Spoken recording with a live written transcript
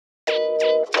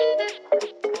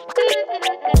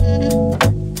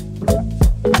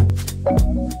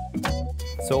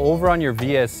over on your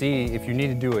VSE, if you need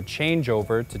to do a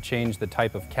changeover to change the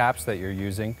type of caps that you're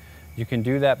using, you can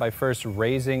do that by first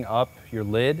raising up your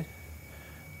lid,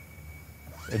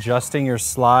 adjusting your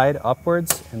slide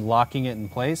upwards and locking it in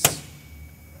place,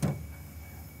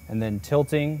 and then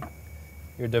tilting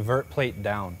your divert plate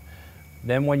down.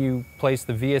 Then when you place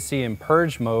the VSE in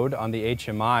purge mode on the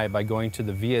HMI by going to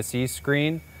the VSE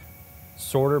screen,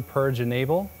 sorter purge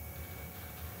enable,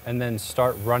 and then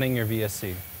start running your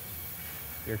VSE.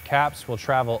 Your caps will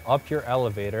travel up your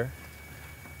elevator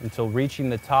until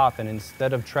reaching the top, and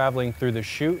instead of traveling through the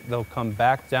chute, they'll come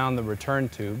back down the return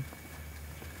tube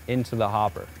into the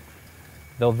hopper.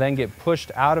 They'll then get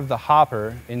pushed out of the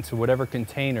hopper into whatever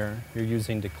container you're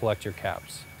using to collect your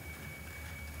caps.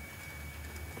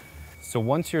 So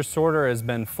once your sorter has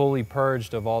been fully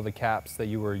purged of all the caps that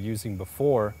you were using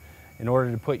before, in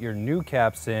order to put your new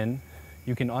caps in,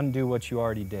 you can undo what you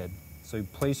already did. So you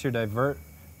place your divert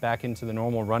back into the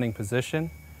normal running position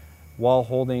while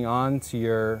holding on to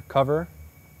your cover.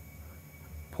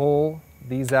 Pull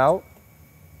these out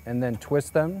and then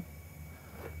twist them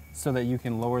so that you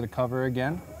can lower the cover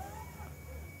again.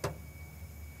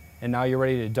 And now you're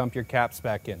ready to dump your caps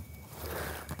back in.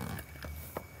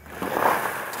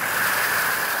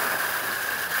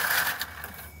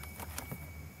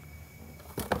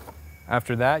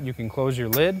 After that, you can close your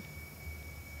lid,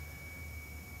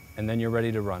 and then you're ready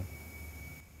to run.